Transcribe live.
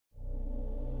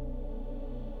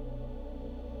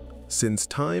Since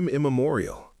time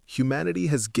immemorial, humanity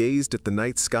has gazed at the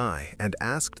night sky and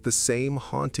asked the same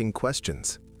haunting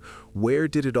questions. Where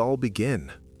did it all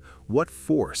begin? What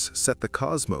force set the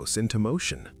cosmos into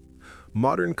motion?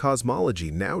 Modern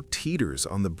cosmology now teeters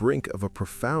on the brink of a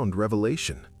profound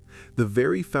revelation. The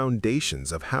very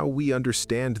foundations of how we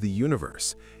understand the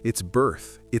universe, its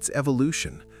birth, its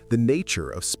evolution, the nature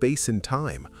of space and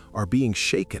time, are being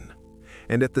shaken.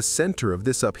 And at the center of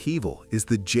this upheaval is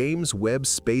the James Webb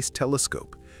Space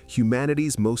Telescope,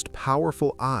 humanity's most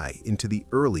powerful eye into the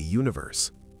early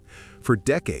universe. For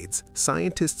decades,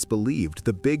 scientists believed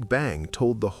the Big Bang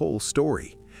told the whole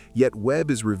story, yet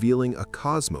Webb is revealing a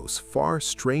cosmos far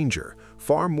stranger,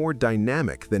 far more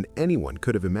dynamic than anyone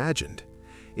could have imagined.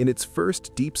 In its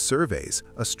first deep surveys,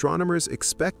 astronomers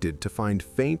expected to find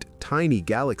faint, tiny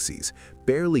galaxies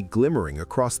barely glimmering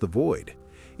across the void.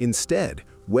 Instead,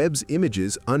 Webb's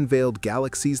images unveiled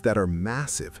galaxies that are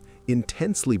massive,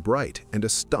 intensely bright, and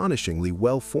astonishingly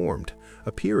well-formed,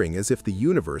 appearing as if the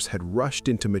universe had rushed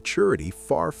into maturity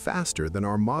far faster than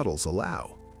our models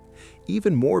allow.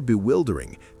 Even more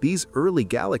bewildering, these early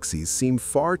galaxies seem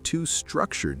far too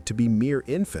structured to be mere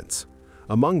infants.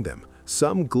 Among them,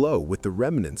 some glow with the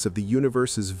remnants of the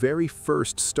universe's very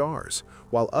first stars,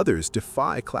 while others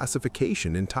defy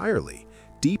classification entirely,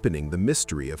 deepening the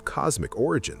mystery of cosmic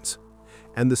origins.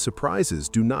 And the surprises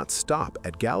do not stop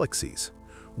at galaxies.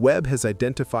 Webb has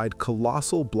identified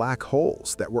colossal black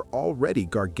holes that were already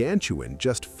gargantuan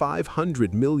just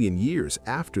 500 million years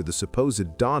after the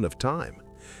supposed dawn of time.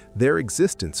 Their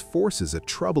existence forces a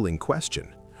troubling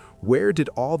question. Where did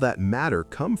all that matter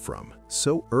come from,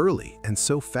 so early and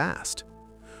so fast?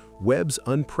 Webb's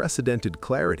unprecedented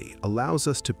clarity allows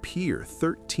us to peer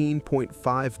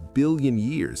 13.5 billion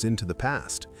years into the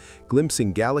past,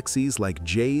 glimpsing galaxies like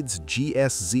Jade's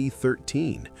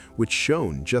JWST, which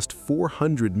shone just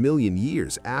 400 million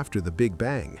years after the Big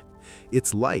Bang.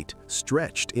 Its light,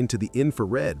 stretched into the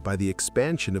infrared by the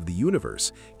expansion of the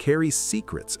universe, carries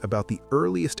secrets about the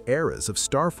earliest eras of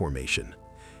star formation.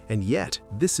 And yet,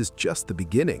 this is just the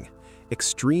beginning.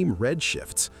 Extreme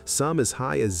redshifts, some as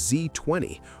high as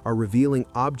Z20, are revealing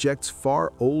objects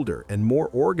far older and more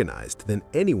organized than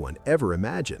anyone ever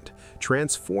imagined,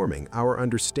 transforming our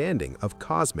understanding of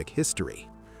cosmic history.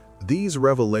 These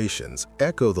revelations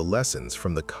echo the lessons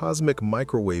from the cosmic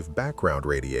microwave background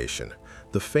radiation,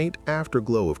 the faint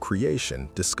afterglow of creation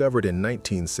discovered in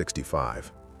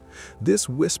 1965. This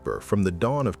whisper from the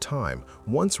dawn of time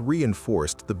once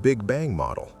reinforced the Big Bang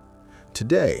model.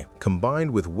 Today,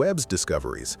 combined with Webb's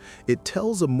discoveries, it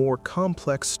tells a more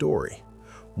complex story,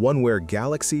 one where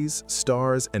galaxies,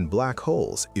 stars, and black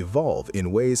holes evolve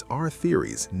in ways our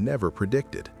theories never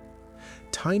predicted.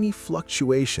 Tiny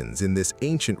fluctuations in this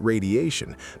ancient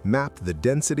radiation map the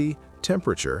density,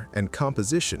 temperature, and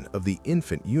composition of the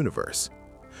infant universe.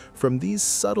 From these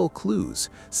subtle clues,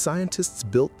 scientists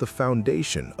built the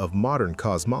foundation of modern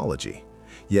cosmology.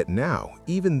 Yet now,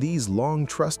 even these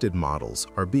long-trusted models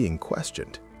are being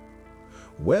questioned.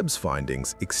 Webb's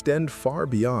findings extend far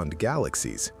beyond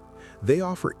galaxies. They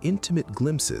offer intimate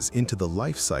glimpses into the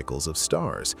life cycles of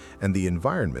stars and the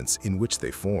environments in which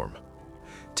they form.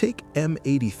 Take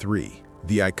M83,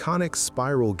 the iconic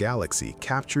spiral galaxy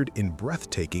captured in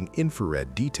breathtaking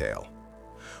infrared detail.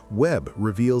 Webb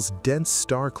reveals dense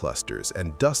star clusters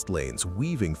and dust lanes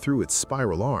weaving through its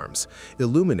spiral arms,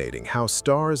 illuminating how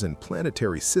stars and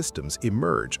planetary systems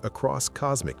emerge across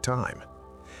cosmic time.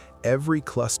 Every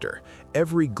cluster,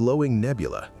 every glowing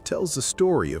nebula tells a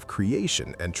story of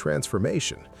creation and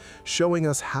transformation, showing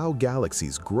us how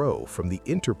galaxies grow from the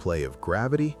interplay of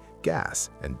gravity, gas,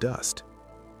 and dust.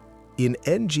 In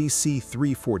NGC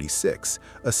 346,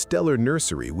 a stellar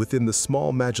nursery within the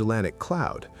Small Magellanic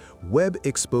Cloud, Webb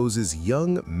exposes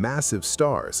young, massive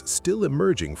stars still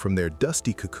emerging from their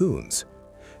dusty cocoons.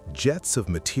 Jets of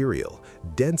material,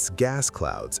 dense gas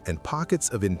clouds, and pockets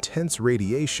of intense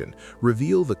radiation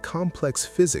reveal the complex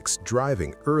physics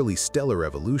driving early stellar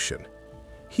evolution.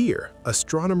 Here,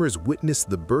 astronomers witness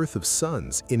the birth of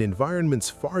suns in environments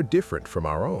far different from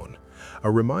our own,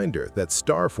 a reminder that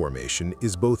star formation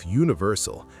is both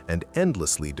universal and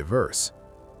endlessly diverse.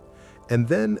 And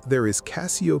then there is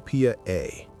Cassiopeia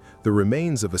A, the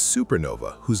remains of a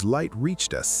supernova whose light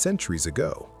reached us centuries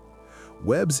ago.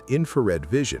 Webb's infrared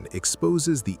vision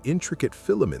exposes the intricate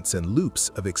filaments and loops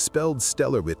of expelled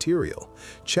stellar material,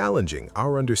 challenging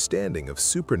our understanding of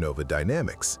supernova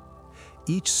dynamics.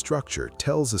 Each structure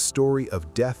tells a story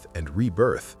of death and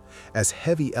rebirth, as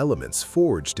heavy elements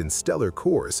forged in stellar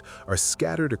cores are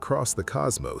scattered across the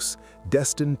cosmos,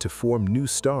 destined to form new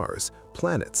stars,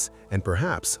 planets, and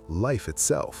perhaps life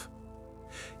itself.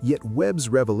 Yet Webb's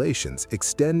revelations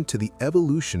extend to the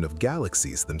evolution of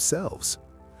galaxies themselves.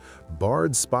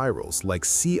 Barred spirals like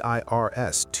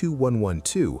CIRS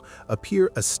 2112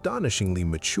 appear astonishingly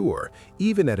mature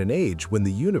even at an age when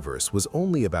the universe was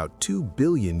only about 2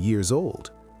 billion years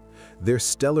old. Their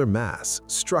stellar mass,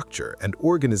 structure, and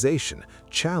organization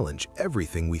challenge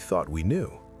everything we thought we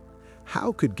knew.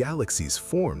 How could galaxies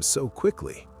form so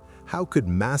quickly? How could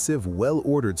massive,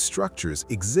 well-ordered structures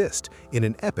exist in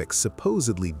an epoch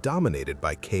supposedly dominated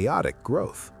by chaotic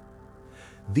growth?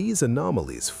 These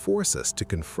anomalies force us to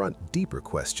confront deeper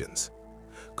questions.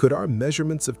 Could our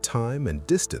measurements of time and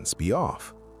distance be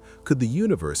off? Could the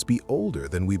universe be older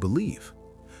than we believe?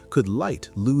 Could light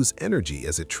lose energy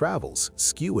as it travels,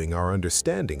 skewing our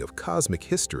understanding of cosmic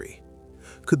history?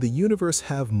 Could the universe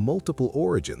have multiple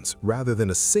origins rather than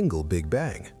a single Big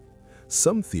Bang?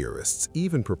 Some theorists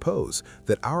even propose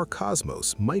that our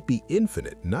cosmos might be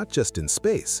infinite not just in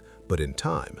space, but in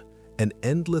time, an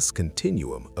endless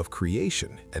continuum of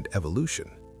creation and evolution.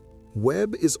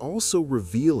 Webb is also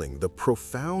revealing the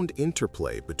profound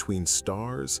interplay between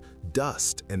stars,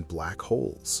 dust, and black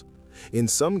holes. In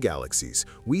some galaxies,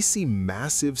 we see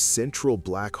massive central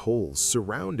black holes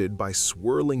surrounded by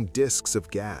swirling disks of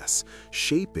gas,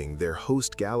 shaping their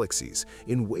host galaxies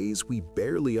in ways we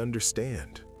barely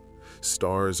understand.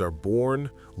 Stars are born,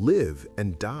 live,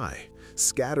 and die,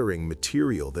 scattering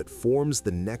material that forms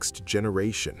the next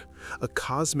generation, a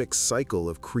cosmic cycle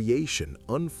of creation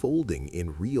unfolding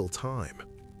in real time.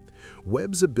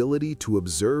 Webb's ability to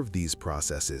observe these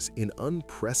processes in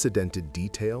unprecedented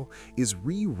detail is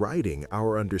rewriting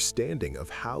our understanding of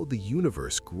how the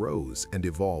universe grows and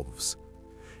evolves.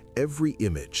 Every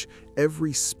image,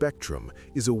 every spectrum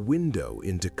is a window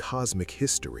into cosmic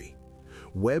history.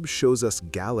 Webb shows us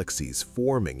galaxies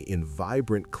forming in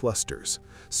vibrant clusters,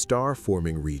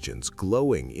 star-forming regions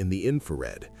glowing in the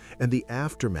infrared, and the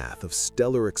aftermath of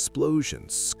stellar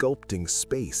explosions sculpting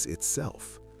space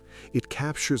itself. It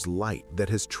captures light that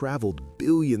has traveled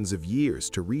billions of years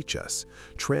to reach us,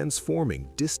 transforming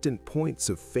distant points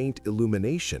of faint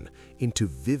illumination into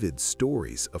vivid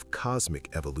stories of cosmic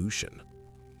evolution.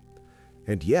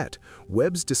 And yet,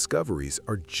 Webb's discoveries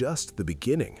are just the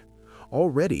beginning.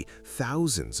 Already,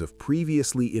 thousands of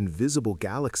previously invisible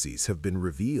galaxies have been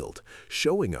revealed,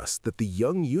 showing us that the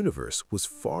young universe was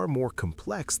far more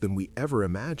complex than we ever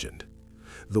imagined.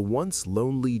 The once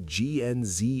lonely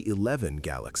GNZ11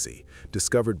 galaxy,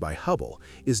 discovered by Hubble,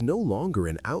 is no longer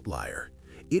an outlier.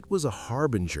 It was a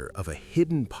harbinger of a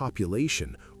hidden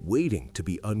population waiting to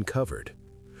be uncovered.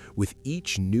 With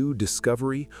each new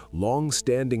discovery,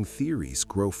 long-standing theories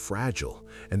grow fragile,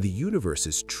 and the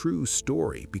universe's true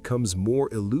story becomes more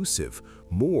elusive,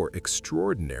 more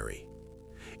extraordinary.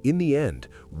 In the end,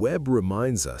 Webb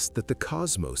reminds us that the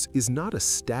cosmos is not a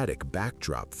static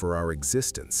backdrop for our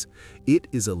existence. It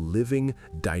is a living,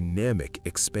 dynamic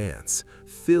expanse,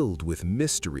 filled with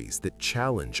mysteries that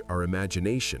challenge our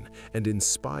imagination and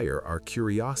inspire our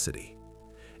curiosity.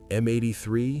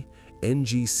 M83,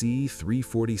 NGC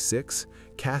 346,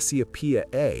 Cassiopeia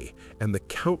A, and the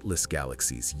countless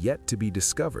galaxies yet to be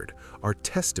discovered are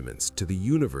testaments to the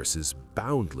universe's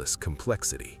boundless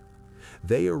complexity.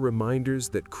 They are reminders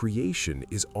that creation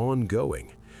is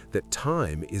ongoing, that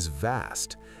time is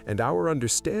vast, and our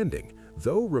understanding,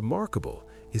 though remarkable,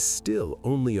 is still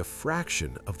only a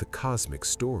fraction of the cosmic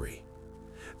story.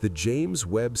 The James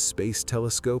Webb Space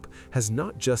Telescope has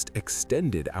not just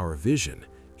extended our vision,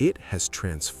 it has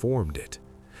transformed it.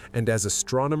 And as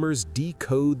astronomers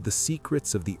decode the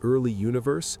secrets of the early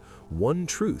universe, one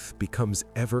truth becomes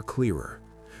ever clearer.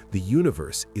 The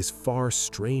universe is far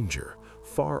stranger,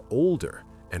 far older,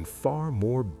 and far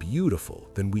more beautiful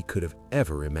than we could have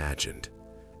ever imagined.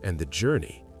 And the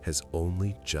journey has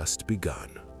only just begun.